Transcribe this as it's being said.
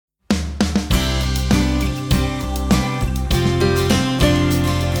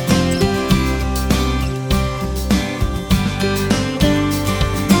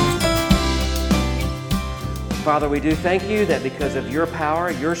Father, we do thank you that because of your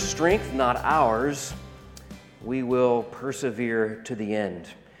power, your strength, not ours, we will persevere to the end.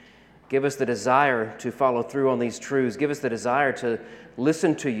 Give us the desire to follow through on these truths. Give us the desire to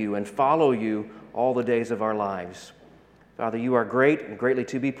listen to you and follow you all the days of our lives. Father, you are great and greatly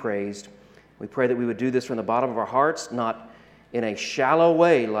to be praised. We pray that we would do this from the bottom of our hearts, not in a shallow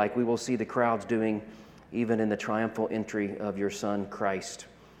way like we will see the crowds doing even in the triumphal entry of your Son, Christ.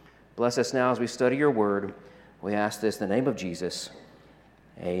 Bless us now as we study your word. We ask this in the name of Jesus.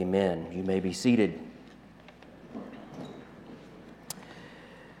 Amen. You may be seated.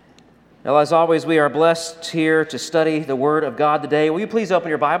 Now, as always, we are blessed here to study the Word of God today. Will you please open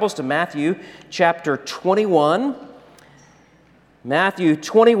your Bibles to Matthew chapter 21? Matthew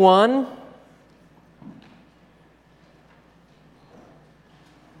 21.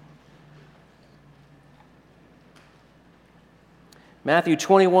 Matthew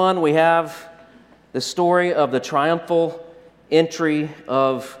 21, we have the story of the triumphal entry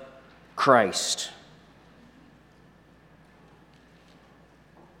of Christ.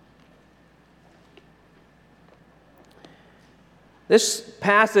 This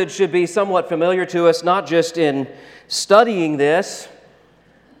passage should be somewhat familiar to us, not just in studying this,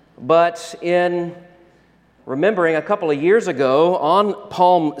 but in remembering a couple of years ago on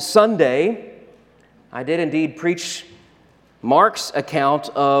Palm Sunday, I did indeed preach Mark's account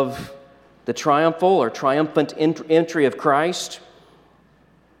of the triumphal or triumphant entry of Christ.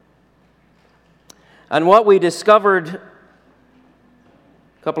 And what we discovered a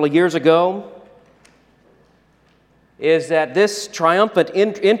couple of years ago is that this triumphant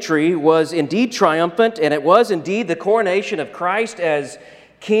entry was indeed triumphant, and it was indeed the coronation of Christ as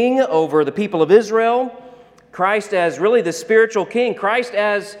king over the people of Israel, Christ as really the spiritual king, Christ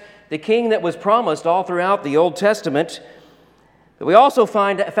as the king that was promised all throughout the Old Testament. But we also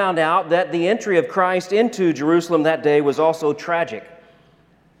found out that the entry of Christ into Jerusalem that day was also tragic.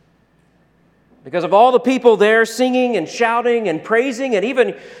 Because of all the people there singing and shouting and praising and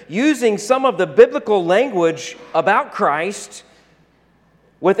even using some of the biblical language about Christ,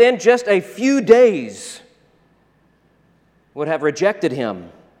 within just a few days would have rejected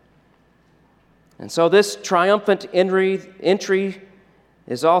him. And so this triumphant entry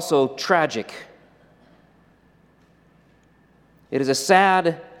is also tragic. It is a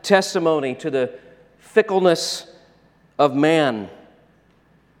sad testimony to the fickleness of man.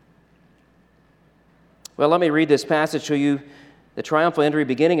 Well, let me read this passage to you, the triumphal entry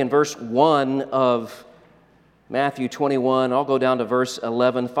beginning in verse 1 of Matthew 21. I'll go down to verse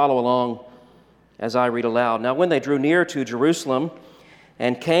 11. Follow along as I read aloud. Now, when they drew near to Jerusalem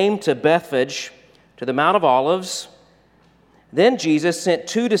and came to Bethphage, to the Mount of Olives, then Jesus sent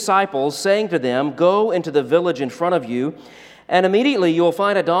 2 disciples, saying to them, "Go into the village in front of you, and immediately you will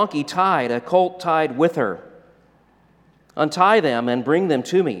find a donkey tied, a colt tied with her. Untie them and bring them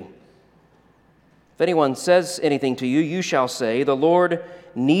to me. If anyone says anything to you, you shall say, 'The Lord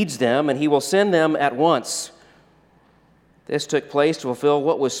needs them,' and he will send them at once." This took place to fulfill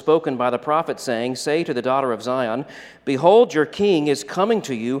what was spoken by the prophet, saying, "Say to the daughter of Zion, Behold, your king is coming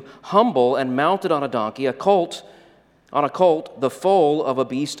to you, humble and mounted on a donkey, a colt, the foal of a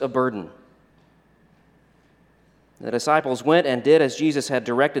beast of burden." The disciples went and did as Jesus had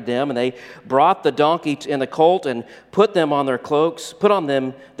directed them, and they brought the donkey and the colt and put on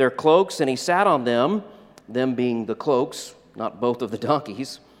them their cloaks, and he sat on them being the cloaks, not both of the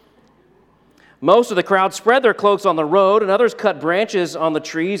donkeys. Most of the crowd spread their cloaks on the road, and others cut branches on the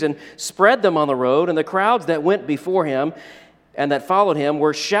trees and spread them on the road, and the crowds that went before him and that followed him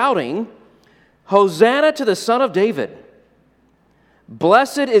were shouting, "Hosanna to the Son of David!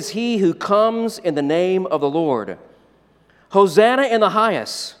 Blessed is he who comes in the name of the Lord! Hosanna in the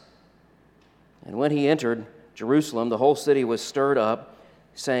highest!" And when he entered Jerusalem, the whole city was stirred up,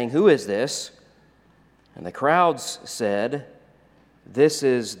 saying, "Who is this?" And the crowds said, "This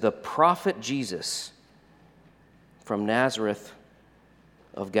is the prophet Jesus from Nazareth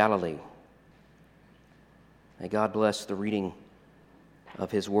of Galilee." May God bless the reading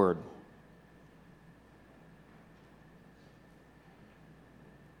of his word.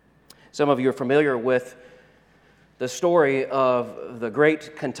 Some of you are familiar with the story of the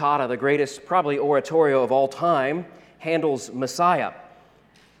great cantata, the greatest probably oratorio of all time, Handel's Messiah.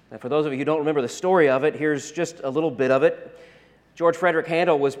 And for those of you who don't remember the story of it, here's just a little bit of it. George Frederick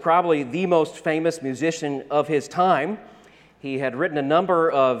Handel was probably the most famous musician of his time. He had written a number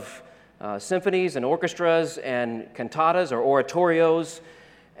of symphonies and orchestras and cantatas or oratorios,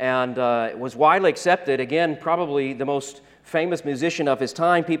 and was widely accepted, again, probably the most famous musician of his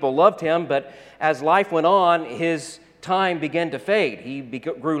time. People loved him, but as life went on, his time began to fade. He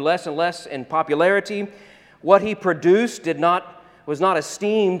grew less and less in popularity. What he produced was not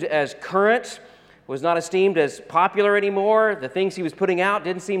esteemed as current, was not esteemed as popular anymore. The things he was putting out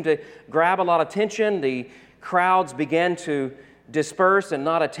didn't seem to grab a lot of attention. The crowds began to disperse and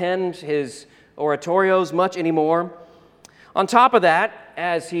not attend his oratorios much anymore. On top of that,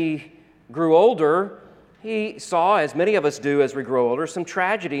 as he grew older, he saw, as many of us do as we grow older, some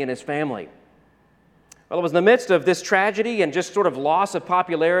tragedy in his family. Well, it was in the midst of this tragedy and just sort of loss of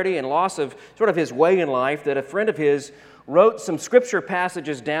popularity and loss of sort of his way in life that a friend of his wrote some scripture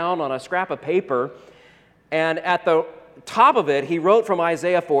passages down on a scrap of paper, and at the top of it, he wrote from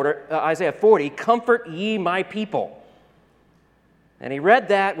Isaiah 40, "Comfort ye my people." And he read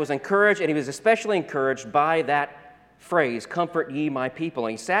that, was encouraged, and he was especially encouraged by that phrase, "Comfort ye my people."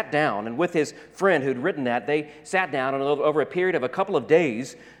 And he sat down, and with his friend who'd written that, they sat down, and over a period of a couple of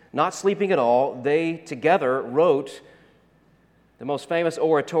days, not sleeping at all, they together wrote the most famous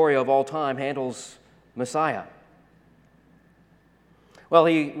oratorio of all time, Handel's Messiah. Well,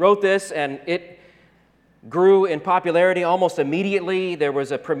 he wrote this, and it grew in popularity almost immediately. There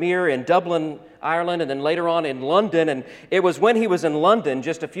was a premiere in Dublin, Ireland, and then later on in London. And it was when he was in London,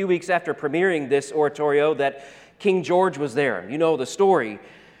 just a few weeks after premiering this oratorio, that King George was there. You know the story.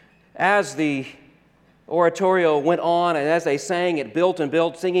 As the oratorio went on, and as they sang, it built and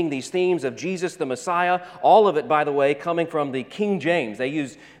built, singing these themes of Jesus the Messiah, all of it, by the way, coming from the King James. They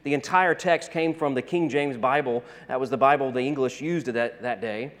used, the entire text came from the King James Bible. That was the Bible the English used that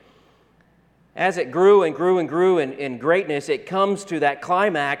day. As it grew and grew and grew in greatness, it comes to that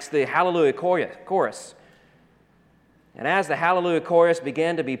climax, the Hallelujah chorus. And as the Hallelujah chorus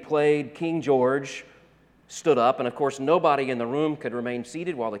began to be played, King George stood up, and of course nobody in the room could remain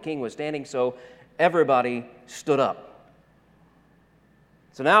seated while the king was standing, so everybody stood up.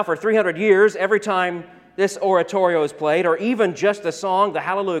 So now for 300 years, every time this oratorio is played, or even just the song, the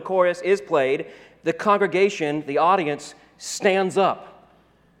Hallelujah chorus is played, the congregation, the audience, stands up.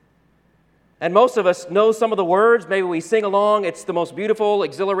 And most of us know some of the words. Maybe we sing along. It's the most beautiful,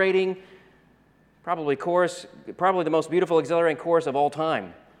 exhilarating, probably the most beautiful, exhilarating chorus of all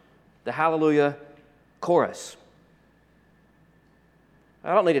time, the Hallelujah chorus.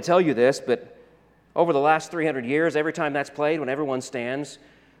 I don't need to tell you this, but over the last 300 years, every time that's played, when everyone stands,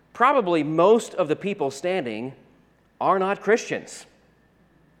 probably most of the people standing are not Christians.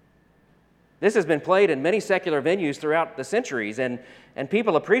 This has been played in many secular venues throughout the centuries, and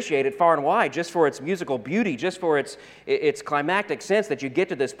people appreciate it far and wide just for its musical beauty, just for its climactic sense that you get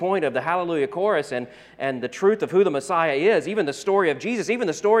to this point of the Hallelujah chorus and the truth of who the Messiah is, even the story of Jesus, even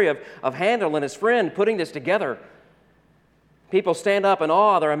the story of Handel and his friend putting this together. People stand up in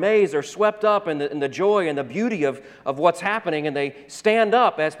awe, they're amazed, they're swept up in the joy and the beauty of what's happening, and they stand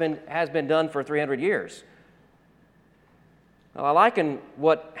up as has been done for 300 years. Well, I liken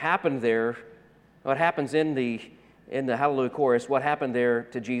what happened there, what happens in the Hallelujah chorus, what happened there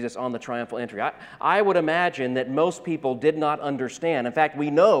to Jesus on the triumphal entry. I would imagine that most people did not understand. In fact,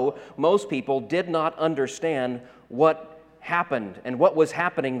 we know most people did not understand what happened and what was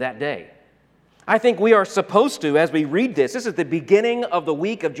happening that day. I think we are supposed to, as we read this is the beginning of the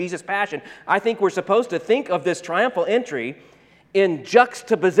week of Jesus' Passion, I think we're supposed to think of this triumphal entry in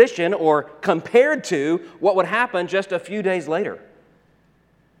juxtaposition or compared to what would happen just a few days later.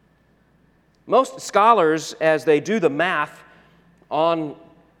 Most scholars, as they do the math on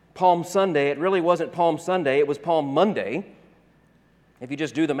Palm Sunday, it really wasn't Palm Sunday, it was Palm Monday. If you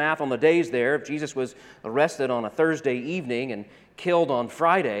just do the math on the days there, if Jesus was arrested on a Thursday evening and killed on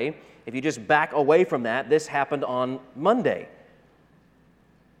Friday, if you just back away from that, this happened on Monday.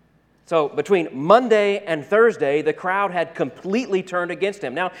 So between Monday and Thursday, the crowd had completely turned against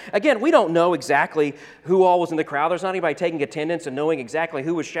him. Now, again, we don't know exactly who all was in the crowd. There's not anybody taking attendance and knowing exactly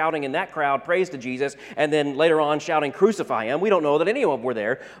who was shouting in that crowd praise to Jesus and then later on shouting crucify him. We don't know that any of them were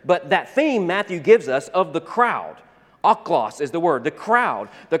there. But that theme Matthew gives us of the crowd, aklos is the word, the crowd.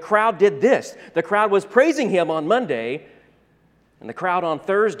 The crowd did this. The crowd was praising him on Monday, and the crowd on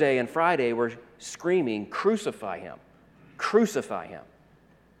Thursday and Friday were screaming, crucify him, crucify him.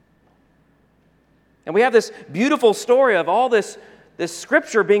 And we have this beautiful story of all this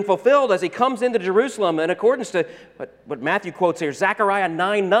scripture being fulfilled as he comes into Jerusalem in accordance to what Matthew quotes here, Zechariah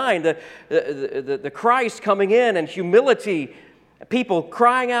 9:9, the Christ coming in and humility, people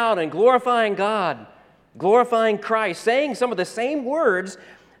crying out and glorifying God, glorifying Christ, saying some of the same words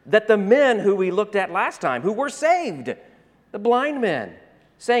that the men who we looked at last time, who were saved, the blind men,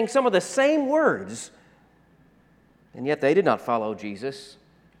 saying some of the same words, and yet they did not follow Jesus.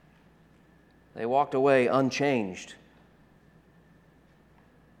 They walked away unchanged,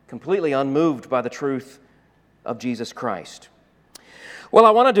 completely unmoved by the truth of Jesus Christ. Well,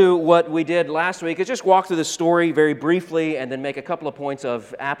 I want to do what we did last week, is just walk through the story very briefly and then make a couple of points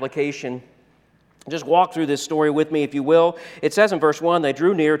of application. Just walk through this story with me, if you will. It says in verse 1, they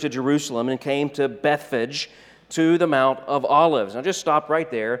drew near to Jerusalem and came to Bethphage, to the Mount of Olives. I'll just stop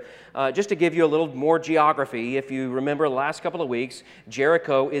right there. Just to give you a little more geography, if you remember the last couple of weeks,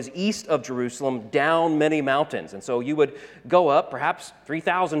 Jericho is east of Jerusalem, down many mountains. And so you would go up perhaps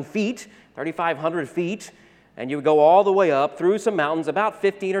 3,000 feet, 3,500 feet, and you would go all the way up through some mountains, about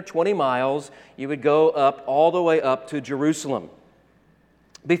 15 or 20 miles. You would go up all the way up to Jerusalem.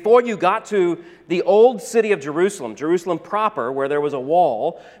 Before you got to the old city of Jerusalem, Jerusalem proper, where there was a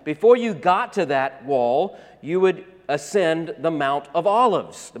wall, before you got to that wall, you would ascend the Mount of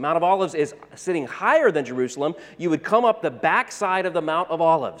Olives. The Mount of Olives is sitting higher than Jerusalem. You would come up the backside of the Mount of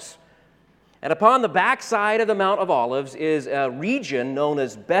Olives. And upon the backside of the Mount of Olives is a region known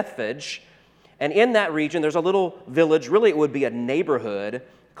as Bethphage. And in that region, there's a little village, really it would be a neighborhood,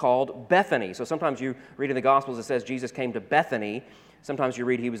 called Bethany. So sometimes you read in the Gospels it says Jesus came to Bethany. Sometimes you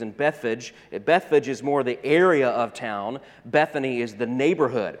read he was in Bethphage. Bethphage is more the area of town. Bethany is the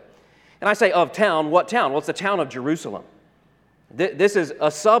neighborhood. And I say of town, what town? Well, it's the town of Jerusalem. This is a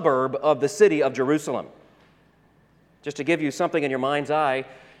suburb of the city of Jerusalem. Just to give you something in your mind's eye,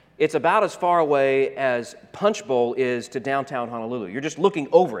 it's about as far away as Punch Bowl is to downtown Honolulu. You're just looking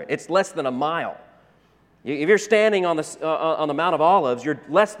over it. It's less than a mile. If you're standing on the Mount of Olives, you're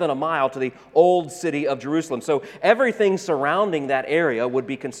less than a mile to the old city of Jerusalem. So everything surrounding that area would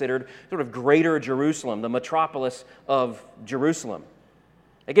be considered sort of greater Jerusalem, the metropolis of Jerusalem.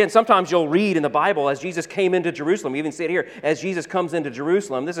 Again, sometimes you'll read in the Bible as Jesus came into Jerusalem. You even see it here. As Jesus comes into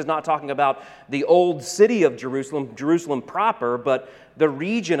Jerusalem, this is not talking about the old city of Jerusalem, Jerusalem proper, but the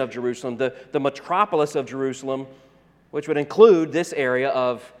region of Jerusalem, the metropolis of Jerusalem, which would include this area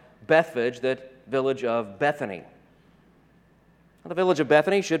of Bethphage, that village of Bethany. The village of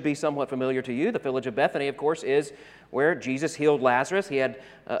Bethany should be somewhat familiar to you. The village of Bethany, of course, is where Jesus healed Lazarus. He had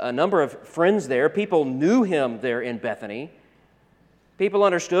a number of friends there. People knew him there in Bethany. People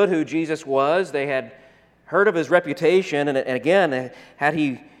understood who Jesus was. They had heard of his reputation. And again, had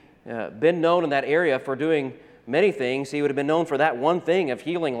he been known in that area for doing many things, he would have been known for that one thing of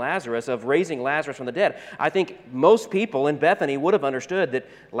healing Lazarus, of raising Lazarus from the dead. I think most people in Bethany would have understood that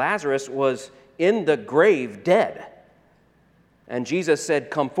Lazarus was in the grave dead. And Jesus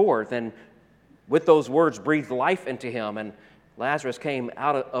said, "Come forth." And with those words breathed life into him, and Lazarus came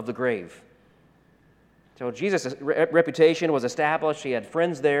out of the grave. So Jesus' reputation was established. He had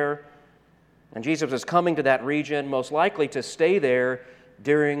friends there. And Jesus was coming to that region, most likely to stay there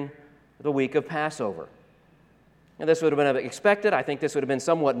during the week of Passover. And this would have been expected. I think this would have been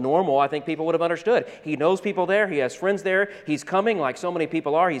somewhat normal. I think people would have understood. He knows people there. He has friends there. He's coming, like so many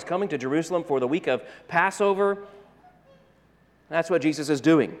people are. He's coming to Jerusalem for the week of Passover. That's what Jesus is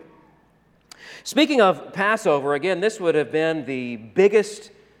doing. Speaking of Passover, again, this would have been the biggest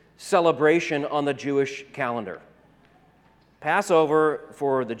celebration on the Jewish calendar. Passover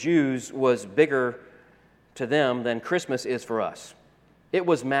for the Jews was bigger to them than Christmas is for us. It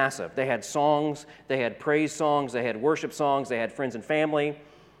was massive. They had songs, they had praise songs, they had worship songs, they had friends and family.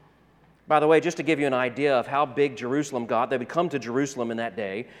 By the way, just to give you an idea of how big Jerusalem got, they would come to Jerusalem in that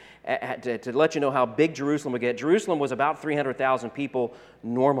day. To let you know how big Jerusalem would get, Jerusalem was about 300,000 people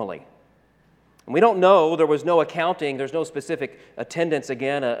normally. And we don't know, there was no accounting, there's no specific attendance,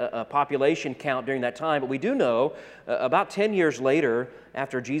 again, a population count during that time, but we do know, about 10 years later,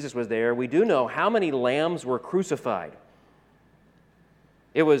 after Jesus was there, we do know how many lambs were crucified.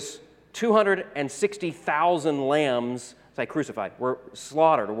 It was 260,000 lambs, crucified, were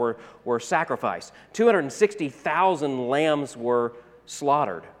slaughtered, were sacrificed. 260,000 lambs were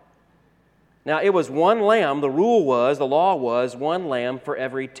slaughtered. Now, it was one lamb, the law was one lamb for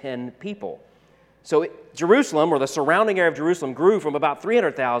every 10 people. So Jerusalem, or the surrounding area of Jerusalem, grew from about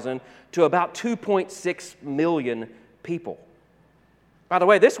 300,000 to about 2.6 million people. By the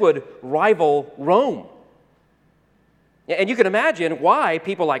way, this would rival Rome. And you can imagine why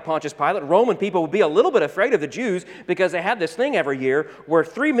people like Pontius Pilate, Roman people, would be a little bit afraid of the Jews, because they had this thing every year where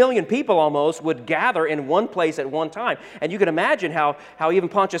 3 million people almost would gather in one place at one time. And you can imagine how even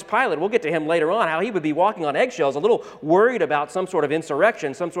Pontius Pilate, we'll get to him later on, how he would be walking on eggshells, a little worried about some sort of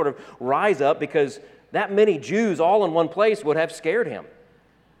insurrection, some sort of rise up, because that many Jews all in one place would have scared him.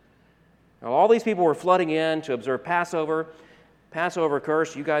 Now, all these people were flooding in to observe Passover. Passover, of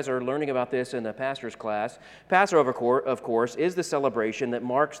course, you guys are learning about this in the pastor's class. Passover, of course, is the celebration that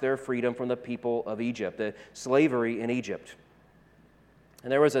marks their freedom from the people of Egypt, the slavery in Egypt.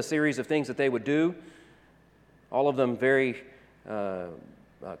 And there was a series of things that they would do, all of them very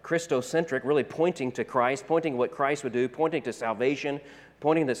Christocentric, really pointing to Christ, pointing to what Christ would do, pointing to salvation,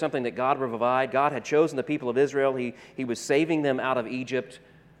 pointing to something that God would provide. God had chosen the people of Israel. He was saving them out of Egypt.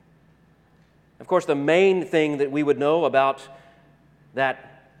 Of course, the main thing that we would know about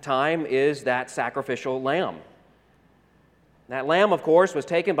that time is that sacrificial lamb. That lamb, of course, was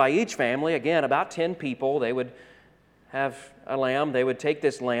taken by each family. Again, about 10 people. They would have a lamb. They would take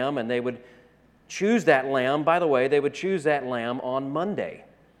this lamb and they would choose that lamb. By the way, they would choose that lamb on Monday.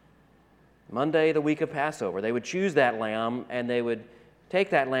 Monday, the week of Passover. They would choose that lamb and they would take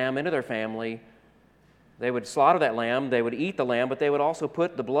that lamb into their family. They would slaughter that lamb. They would eat the lamb, but they would also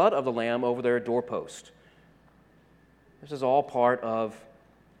put the blood of the lamb over their doorpost. This is all part of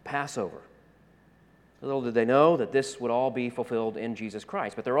Passover. Little did they know that this would all be fulfilled in Jesus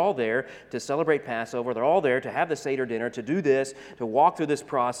Christ. But they're all there to celebrate Passover. They're all there to have the Seder dinner, to do this, to walk through this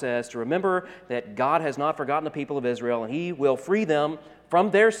process, to remember that God has not forgotten the people of Israel, and He will free them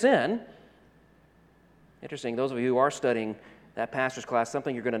from their sin. Interesting, those of you who are studying that pastor's class,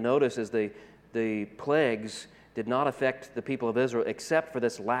 something you're going to notice is the plagues did not affect the people of Israel except for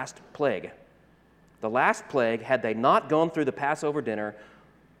this last plague. The last plague, had they not gone through the Passover dinner,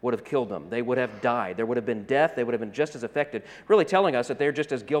 would have killed them. They would have died. There would have been death. They would have been just as affected, really telling us that they're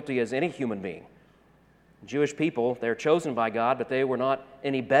just as guilty as any human being. Jewish people, they're chosen by God, but they were not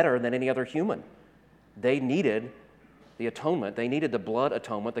any better than any other human. They needed the atonement. They needed the blood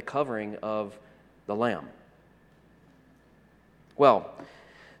atonement, the covering of the Lamb. Well,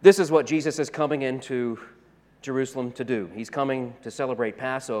 this is what Jesus is coming into Jerusalem to do. He's coming to celebrate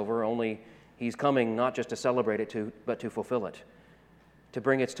Passover, only He's coming not just to celebrate it, but to fulfill it, to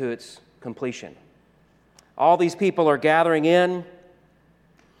bring it to its completion. All these people are gathering in.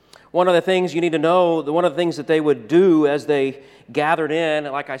 One of the things you need to know, one of the things that they would do as they gathered in,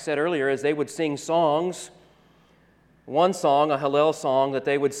 like I said earlier, is they would sing songs. One song, a Hallel song that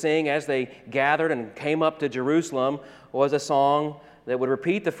they would sing as they gathered and came up to Jerusalem, was a song that would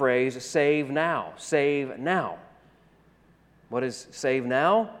repeat the phrase, "Save now, save now." What is save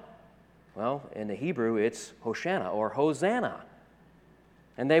now? Well, in the Hebrew, it's Hoshana or Hosanna.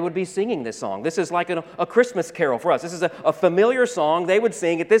 And they would be singing this song. This is like a Christmas carol for us. This is a familiar song they would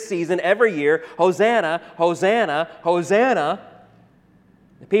sing at this season every year. Hosanna, Hosanna, Hosanna.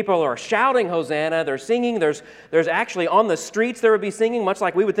 The people are shouting Hosanna. They're singing. There's actually on the streets there would be singing, much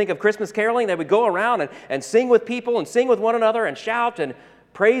like we would think of Christmas caroling. They would go around and sing with people and sing with one another and shout and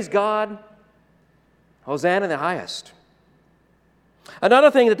praise God. Hosanna in the highest. Another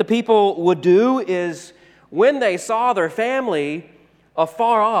thing that the people would do is when they saw their family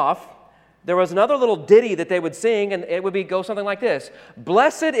afar off, there was another little ditty that they would sing, and it would go something like this: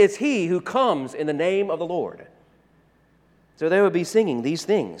 "Blessed is he who comes in the name of the Lord." So they would be singing these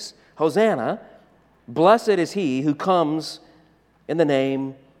things. Hosanna, blessed is he who comes in the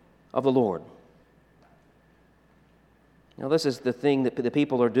name of the Lord. Now this is the thing that the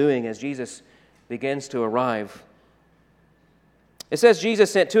people are doing as Jesus begins to arrive. It says Jesus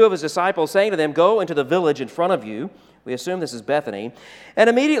sent two of his disciples, saying to them, "Go into the village in front of you." We assume this is Bethany. "And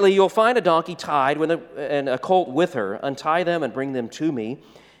immediately you'll find a donkey tied and a colt with her. Untie them and bring them to me."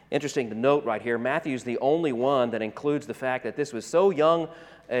 Interesting to note right here, Matthew's the only one that includes the fact that this was so young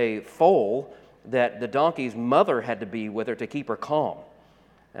a foal that the donkey's mother had to be with her to keep her calm.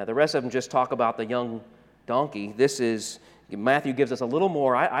 The rest of them just talk about the young donkey. Matthew gives us a little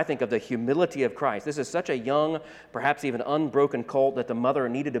more, I think, of the humility of Christ. This is such a young, perhaps even unbroken colt that the mother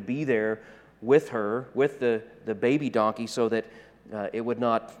needed to be there with her, with the baby donkey, so that it would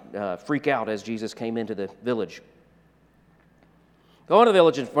not freak out as Jesus came into the village. "Go into the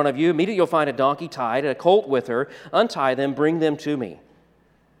village in front of you. Immediately you'll find a donkey tied and a colt with her. Untie them, bring them to me.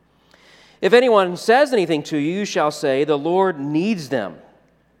 If anyone says anything to you, you shall say, 'The Lord needs them,'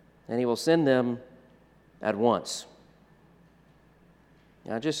 and he will send them at once."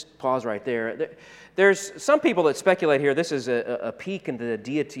 Now, just pause right there. There's some people that speculate here this is a peek into the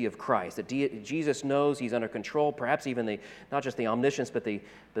deity of Christ, that Jesus knows he's under control, perhaps even not just the omniscience, but the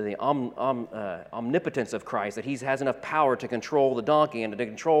omnipotence of Christ, that he has enough power to control the donkey and to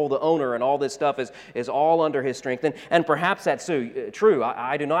control the owner, and all this stuff is all under his strength. And perhaps that's true.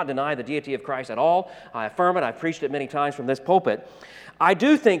 I do not deny the deity of Christ at all. I affirm it. I've preached it many times from this pulpit. I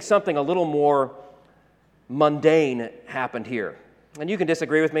do think something a little more mundane happened here. And you can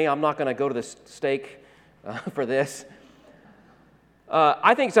disagree with me. I'm not going to go to the stake for this.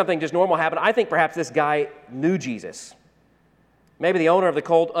 I think something just normal happened. I think perhaps this guy knew Jesus. Maybe the owner of the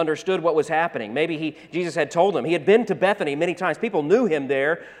colt understood what was happening. Maybe Jesus had told him. He had been to Bethany many times. People knew him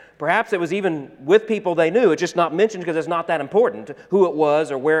there. Perhaps it was even with people they knew. It's just not mentioned because it's not that important who it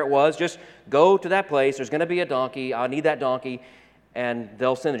was or where it was. Just go to that place. There's going to be a donkey. I need that donkey. and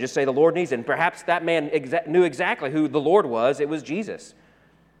they'll send and just say the Lord needs it. And perhaps that man knew exactly who the Lord was. It was Jesus.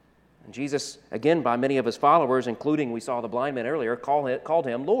 And Jesus, again, by many of his followers, including we saw the blind man earlier, called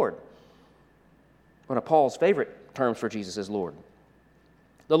him Lord. One of Paul's favorite terms for Jesus is Lord.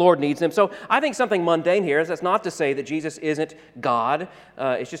 The Lord needs him. So I think something mundane here is that's not to say that Jesus isn't God.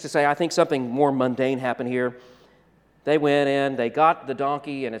 It's just to say I think something more mundane happened here. They went in, they got the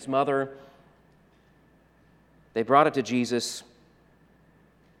donkey and its mother. They brought it to Jesus.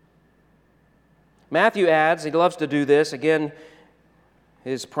 Matthew adds, he loves to do this, again,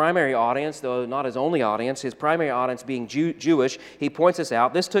 his primary audience, though not his only audience, his primary audience being Jewish, he points this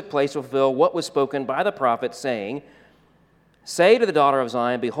out. This took place to fulfill what was spoken by the prophet, saying, "Say to the daughter of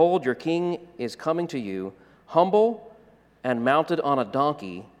Zion, behold, your king is coming to you, humble and mounted on a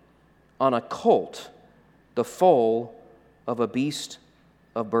donkey, on a colt, the foal of a beast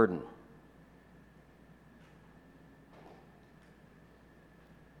of burden."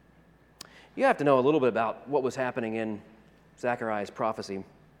 You have to know a little bit about what was happening in Zechariah's prophecy.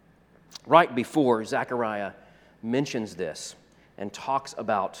 Right before Zechariah mentions this and talks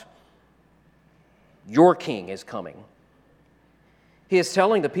about your king is coming, he is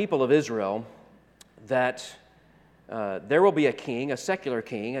telling the people of Israel that there will be a king, a secular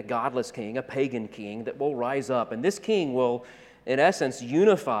king, a godless king, a pagan king that will rise up. And this king will, in essence,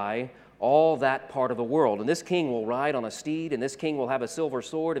 unify all that part of the world. And this king will ride on a steed, and this king will have a silver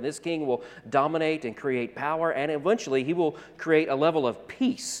sword, and this king will dominate and create power, and eventually he will create a level of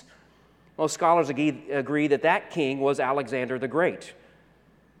peace. Most scholars agree that that king was Alexander the Great.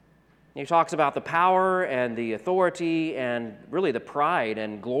 He talks about the power and the authority and really the pride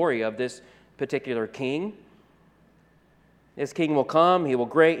and glory of this particular king. This king will come, he will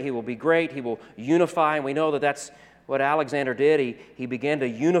be great, he will unify, and we know that that's what Alexander did. He began to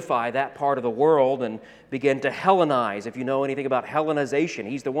unify that part of the world and began to Hellenize. If you know anything about Hellenization,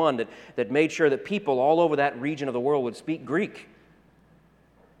 he's the one that made sure that people all over that region of the world would speak Greek.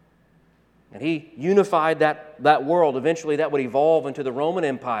 And he unified that world. Eventually that would evolve into the Roman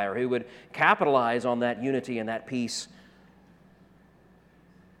Empire, who would capitalize on that unity and that peace.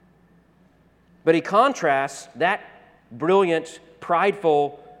 But he contrasts that brilliant,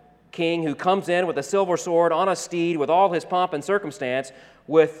 prideful king who comes in with a silver sword on a steed with all his pomp and circumstance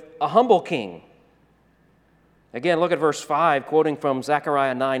with a humble king. Again, look at verse 5, quoting from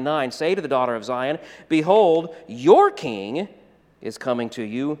Zechariah 9:9. "Say to the daughter of Zion, behold, your king is coming to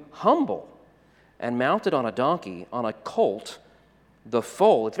you humble and mounted on a donkey, on a colt, the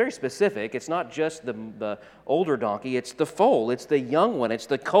foal." It's very specific. It's not just the older donkey. It's the foal. It's the young one. It's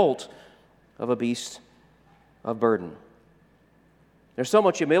the colt of a beast of burden. There's so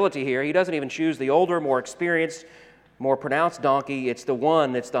much humility here. He doesn't even choose the older, more experienced, more pronounced donkey. It's the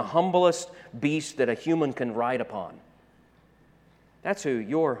humblest beast that a human can ride upon. That's who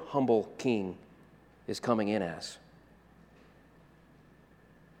your humble king is coming in as.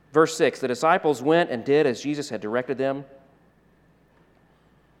 Verse 6, the disciples went and did as Jesus had directed them.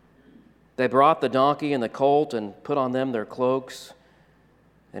 They brought the donkey and the colt and put on them their cloaks,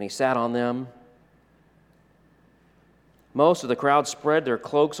 and he sat on them. Most of the crowd spread their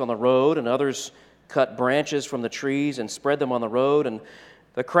cloaks on the road, and others cut branches from the trees and spread them on the road. And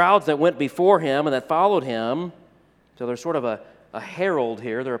the crowds that went before him and that followed him, so there's sort of a herald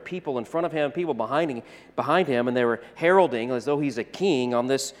here. There are people in front of him, people behind him, and they were heralding as though he's a king on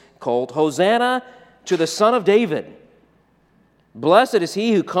this colt. "Hosanna to the Son of David. Blessed is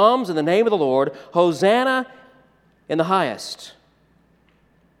he who comes in the name of the Lord. Hosanna in the highest."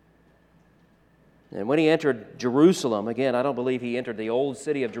 And when he entered Jerusalem, again, I don't believe he entered the old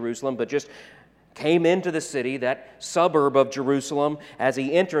city of Jerusalem, but just came into the city, that suburb of Jerusalem. As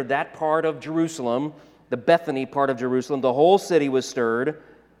he entered that part of Jerusalem, the Bethany part of Jerusalem, the whole city was stirred,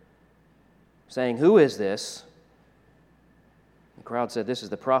 saying, "Who is this?" The crowd said, "This is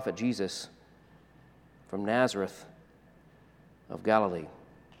the prophet Jesus from Nazareth of Galilee."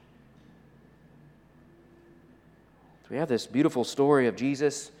 So we have this beautiful story of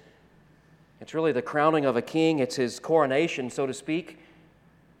Jesus. It's really the crowning of a king. It's his coronation, so to speak.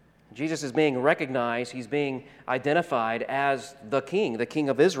 Jesus is being recognized. He's being identified as the king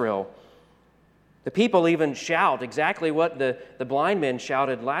of Israel. The people even shout exactly what the blind men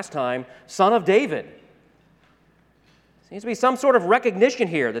shouted last time, "Son of David." Seems to be some sort of recognition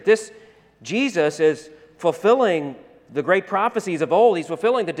here that this Jesus is fulfilling the great prophecies of old. He's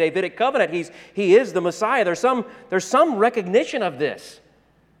fulfilling the Davidic covenant. He is the Messiah. There's some recognition of this.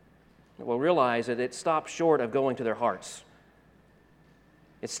 We'll realize that it stops short of going to their hearts.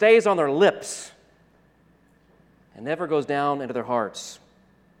 It stays on their lips and never goes down into their hearts.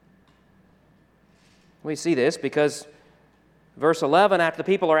 We see this because Verse 11, after the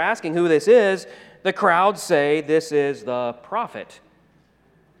people are asking who this is, the crowds say this is the prophet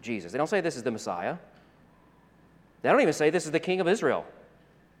Jesus. They don't say this is the Messiah. They don't even say this is the King of Israel.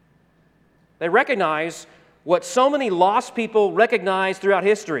 They recognize what so many lost people recognize throughout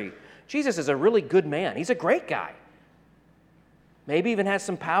history. Jesus is a really good man. He's a great guy. Maybe even has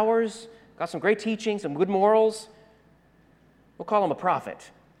some powers, got some great teaching, some good morals. We'll call him a prophet.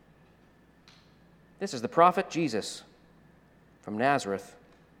 This is the prophet Jesus from Nazareth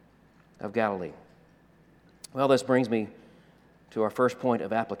of Galilee. Well, this brings me to our first point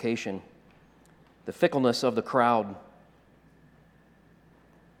of application, the fickleness of the crowd.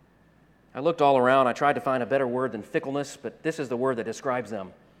 I looked all around. I tried to find a better word than fickleness, but this is the word that describes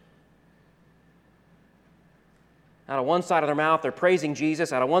them. Out of one side of their mouth, they're praising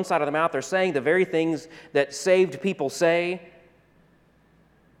Jesus. Out of one side of their mouth, they're saying the very things that saved people say.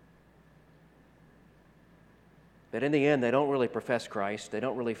 But in the end, they don't really profess Christ. They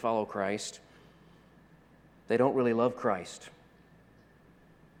don't really follow Christ. They don't really love Christ.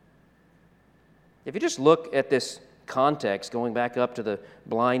 If you just look at this context, going back up to the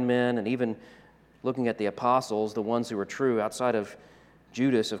blind men and even looking at the apostles, the ones who were true, outside of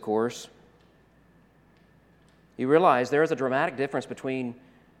Judas, of course, you realize there is a dramatic difference between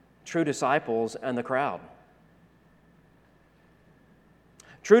true disciples and the crowd.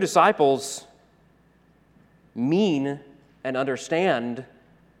 True disciples mean and understand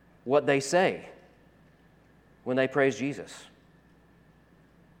what they say when they praise Jesus.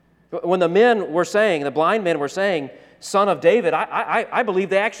 When the men were saying, the blind men were saying, Son of David, I believe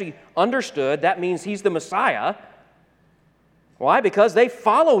they actually understood that means he's the Messiah. Why? Because they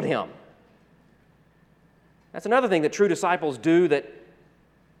followed him. That's another thing that true disciples do that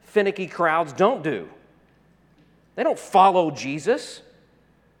finicky crowds don't do. They don't follow Jesus.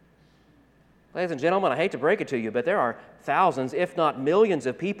 Ladies and gentlemen, I hate to break it to you, but there are thousands, if not millions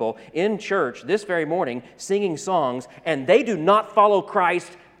of people in church this very morning singing songs, and they do not follow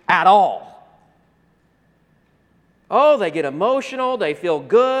Christ at all. Oh, they get emotional, they feel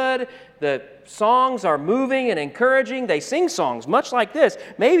good, the songs are moving and encouraging, they sing songs much like this,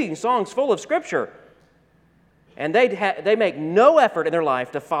 maybe songs full of Scripture, and they make no effort in their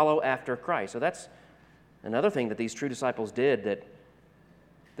life to follow after Christ. So that's another thing that these true disciples did that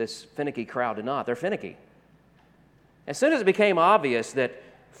this finicky crowd did not. They're finicky. As soon as it became obvious that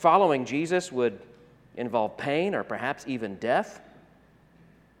following Jesus would involve pain or perhaps even death,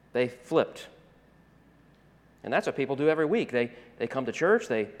 they flipped. And that's what people do every week. They come to church,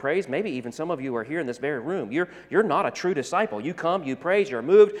 they praise. Maybe even some of you are here in this very room. You're not a true disciple. You come, you praise, you're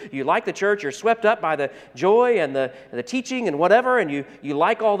moved, you like the church, you're swept up by the joy and the teaching and whatever, and you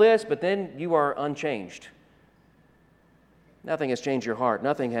like all this, but then you are unchanged. Nothing has changed your heart.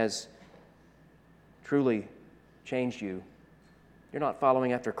 Nothing has truly changed you. You're not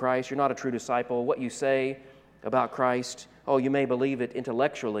following after Christ. You're not a true disciple. What you say about Christ, oh, you may believe it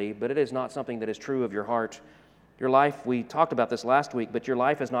intellectually, but it is not something that is true of your heart. Your life, we talked about this last week, but your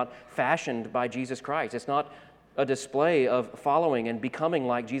life is not fashioned by Jesus Christ. It's not a display of following and becoming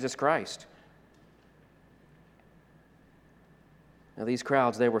like Jesus Christ. Now, these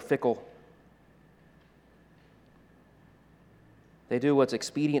crowds, they were fickle. They do what's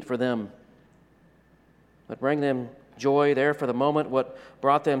expedient for them, what bring them joy there for the moment, what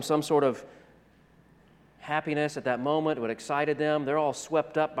brought them some sort of happiness at that moment, what excited them. They're all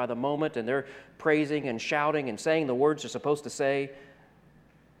swept up by the moment, and they're praising and shouting and saying the words they're supposed to say.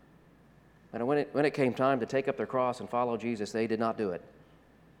 And when it came time to take up their cross and follow Jesus, they did not do it.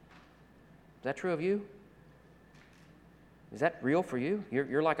 Is that true of you? Is that real for you?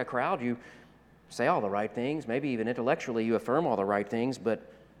 You're like a crowd. You say all the right things. Maybe even intellectually you affirm all the right things, but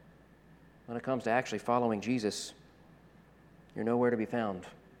when it comes to actually following Jesus, you're nowhere to be found.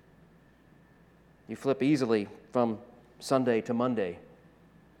 You flip easily from Sunday to Monday.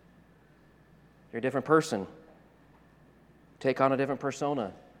 You're a different person. Take on a different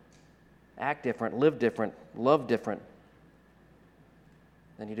persona. Act different, live different, love different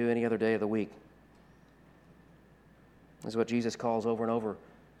than you do any other day of the week. This is what Jesus calls over and over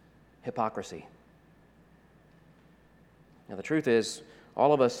hypocrisy. Now, the truth is,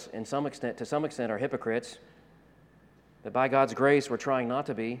 all of us, to some extent, are hypocrites. But by God's grace, we're trying not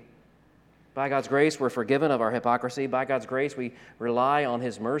to be. By God's grace, we're forgiven of our hypocrisy. By God's grace, we rely on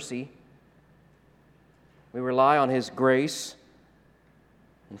His mercy. We rely on His grace.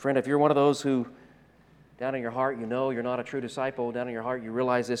 And friend, if you're one of those who, down in your heart, you know you're not a true disciple, down in your heart, you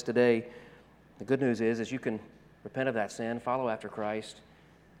realize this today, the good news is you can repent of that sin, follow after Christ,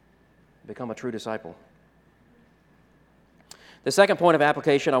 become a true disciple. The second point of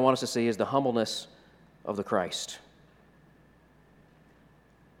application I want us to see is the humbleness of the Christ.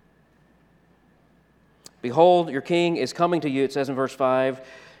 Behold, your king is coming to you, it says in verse 5,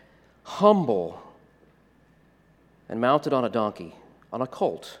 humble and mounted on a donkey, on a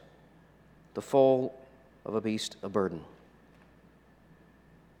colt, the foal of a beast of burden.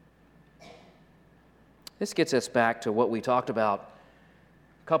 This gets us back to what we talked about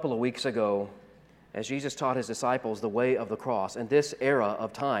a couple of weeks ago as Jesus taught his disciples the way of the cross. In this era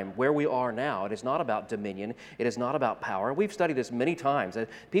of time, where we are now, it is not about dominion, it is not about power. We've studied this many times. The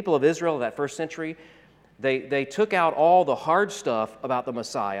people of Israel of that first century, they took out all the hard stuff about the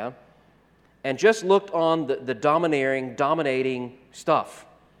Messiah and just looked on the dominating stuff.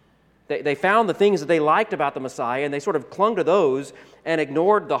 They found the things that they liked about the Messiah, and they sort of clung to those and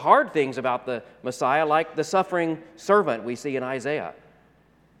ignored the hard things about the Messiah, like the suffering servant we see in Isaiah.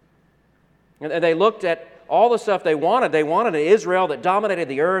 And they looked at all the stuff they wanted. They wanted an Israel that dominated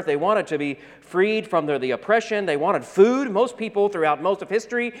the earth. They wanted to be freed from the oppression. They wanted food. Most people throughout most of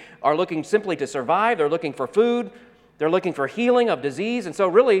history are looking simply to survive. They're looking for food. They're looking for healing of disease. And so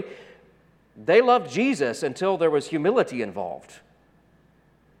really, they loved Jesus until there was humility involved.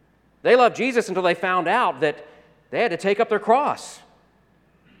 They loved Jesus until they found out that they had to take up their cross.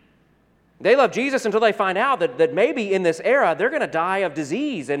 They love Jesus until they find out that maybe in this era they're going to die of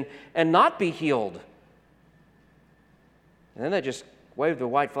disease and not be healed. And then they just wave the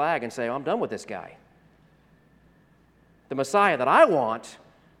white flag and say, I'm done with this guy. The Messiah that I want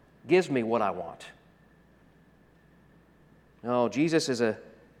gives me what I want. No, Jesus is a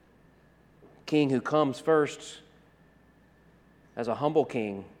king who comes first as a humble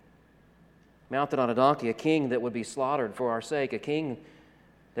king, mounted on a donkey, a king that would be slaughtered for our sake, a king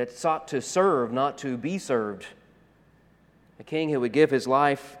that sought to serve, not to be served. A king who would give his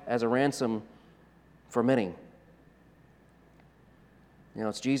life as a ransom for many. You know,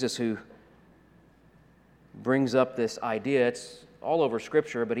 it's Jesus who brings up this idea. It's all over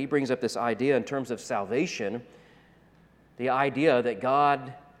Scripture, but he brings up this idea in terms of salvation, the idea that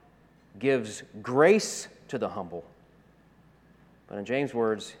God gives grace to the humble. But in James'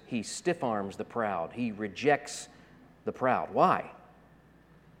 words, he stiff-arms the proud. He rejects the proud. Why?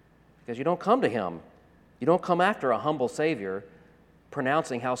 Because you don't come to him. You don't come after a humble Savior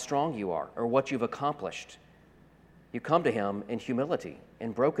pronouncing how strong you are or what you've accomplished. You come to him in humility,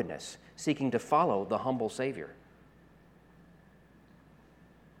 in brokenness, seeking to follow the humble Savior.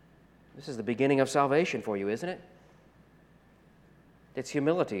 This is the beginning of salvation for you, isn't it? It's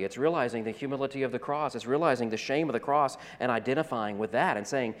humility. It's realizing the humility of the cross. It's realizing the shame of the cross and identifying with that and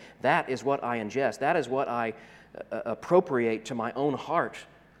saying, that is what I ingest. That is what I appropriate to my own heart.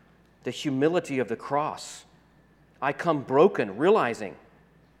 The humility of the cross. I come broken, realizing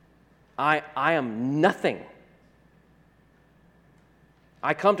I am nothing.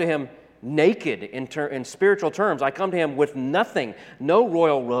 I come to him naked in spiritual terms. I come to him with nothing, no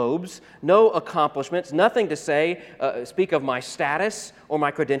royal robes, no accomplishments, nothing to say, speak of my status or my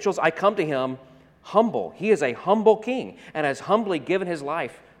credentials. I come to him humble. He is a humble king and has humbly given his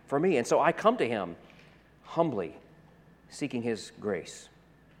life for me. And so I come to him humbly, seeking his grace.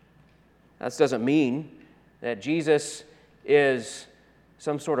 That doesn't mean that Jesus is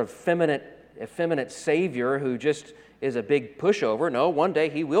some sort of effeminate Savior who just is a big pushover. No, one day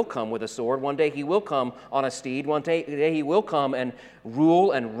he will come with a sword. One day he will come on a steed. One day he will come and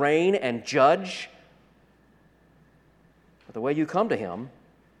rule and reign and judge. But the way you come to him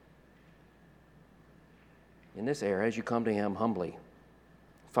in this era is you come to him humbly,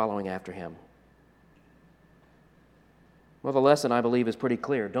 following after him. Well, the lesson, I believe, is pretty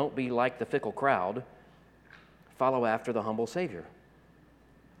clear. Don't be like the fickle crowd. Follow after the humble Savior.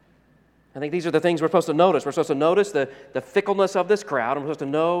 I think these are the things we're supposed to notice. We're supposed to notice the fickleness of this crowd, and we're supposed to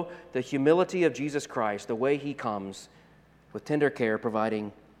know the humility of Jesus Christ, the way he comes with tender care,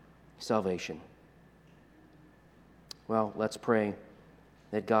 providing salvation. Well, let's pray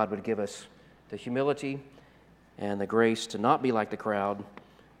that God would give us the humility and the grace to not be like the crowd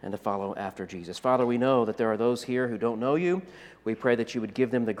and to follow after Jesus. Father, we know that there are those here who don't know you. We pray that you would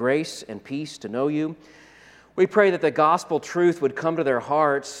give them the grace and peace to know you. We pray that the gospel truth would come to their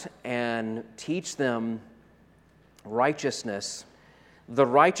hearts and teach them righteousness, the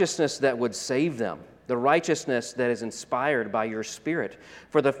righteousness that would save them, the righteousness that is inspired by your Spirit.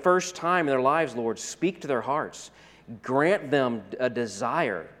 For the first time in their lives, Lord, speak to their hearts. Grant them a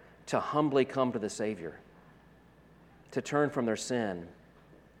desire to humbly come to the Savior, to turn from their sin,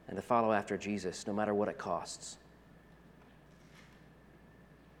 and to follow after Jesus, no matter what it costs.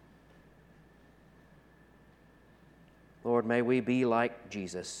 Lord, may we be like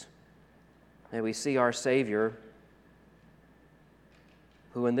Jesus. May we see our Savior,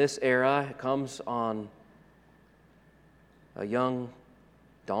 who in this era comes on a young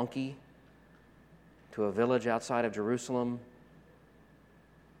donkey, to a village outside of Jerusalem,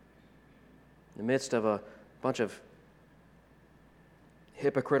 in the midst of a bunch of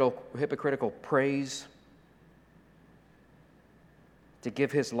hypocritical praise, to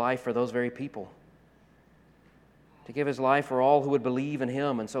give his life for those very people, to give his life for all who would believe in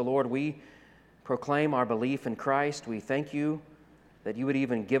him. And so, Lord, we proclaim our belief in Christ. We thank you that you would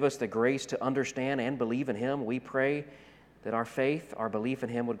even give us the grace to understand and believe in him. We pray that our faith, our belief in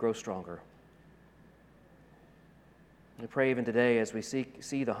him would grow stronger. We pray even today as we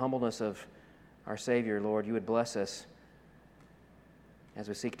see the humbleness of our Savior, Lord, you would bless us as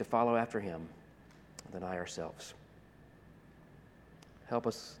we seek to follow after him and deny ourselves. Help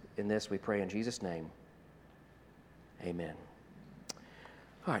us in this, we pray in Jesus' name. Amen.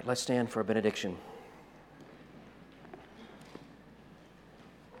 All right, let's stand for a benediction.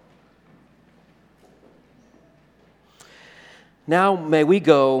 Now may we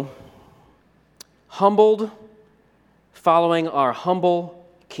go humbled, following our humble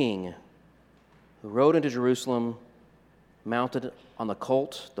King, who rode into Jerusalem, mounted on the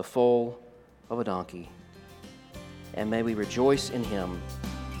colt, the foal of a donkey. And may we rejoice in him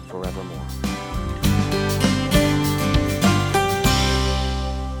forevermore.